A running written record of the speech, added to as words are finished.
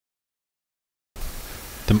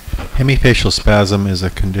The hemifacial spasm is a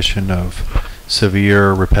condition of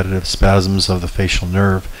severe repetitive spasms of the facial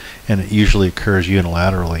nerve, and it usually occurs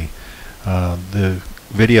unilaterally. The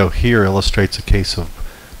video here illustrates a case of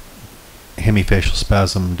hemifacial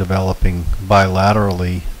spasm developing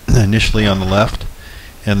bilaterally, initially on the left,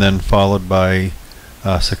 and then followed by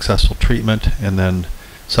successful treatment, and then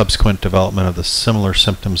subsequent development of the similar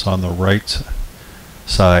symptoms on the right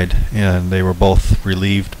side, and they were both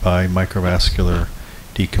relieved by microvascular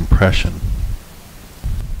decompression.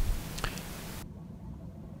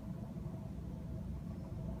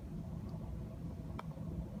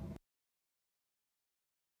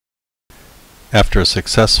 After a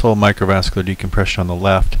successful microvascular decompression on the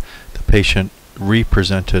left, the patient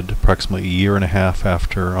re-presented approximately a year and a half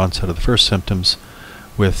after onset of the first symptoms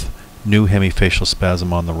with new hemifacial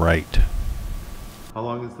spasm on the right. How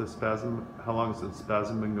long has the spasm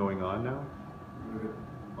been going on now?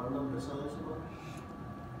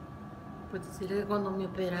 Pues decirle que cuando me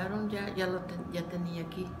operaron ya tenía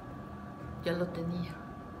aquí, ya lo tenía.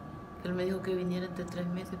 Él me dijo que viniera entre 3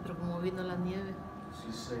 meses, pero como vino la nieve. She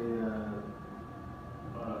say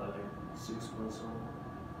like 6 months old.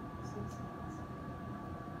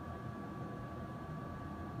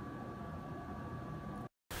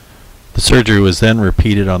 The surgery was then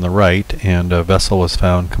repeated on the right, and a vessel was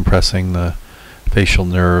found compressing the facial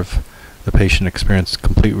nerve. The patient experienced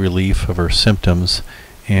complete relief of her symptoms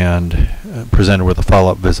and presented with a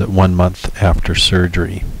follow-up visit 1 month after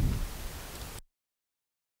surgery.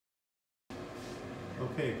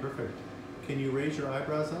 Okay, perfect. Can you raise your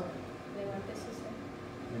eyebrows up?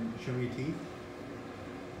 And show me your teeth.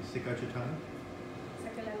 Stick out your tongue.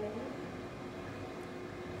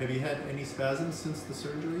 Have you had any spasms since the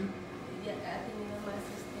surgery?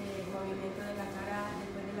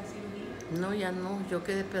 No, ya no. Yo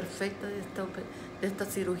quedé perfecta de esta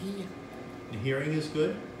cirugía. The hearing is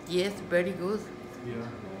good? Yes, very good. Yeah.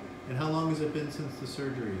 And how long has it been since the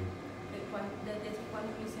surgery?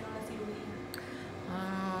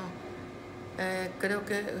 Creo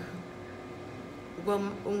que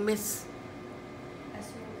un mes.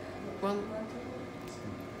 A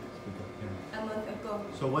month ago.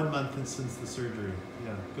 So 1 month since the surgery.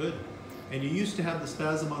 Yeah, good. And you used to have the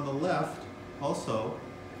spasm on the left also,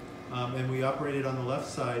 and we operated on the left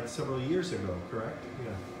side several years ago, correct?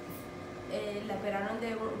 Yeah. La operaron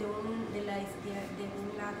de un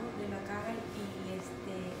lado de la cara y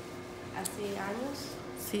hace años.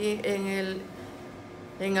 Sí,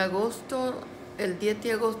 en agosto, el 10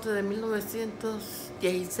 de agosto de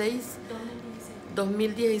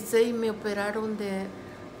 2016 me operaron de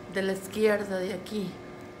la izquierda, de aquí.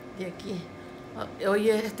 Hoy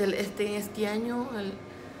este año, el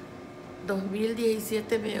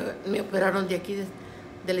 2017, me operaron de aquí,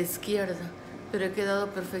 de la izquierda, pero he quedado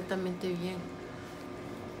perfectamente bien.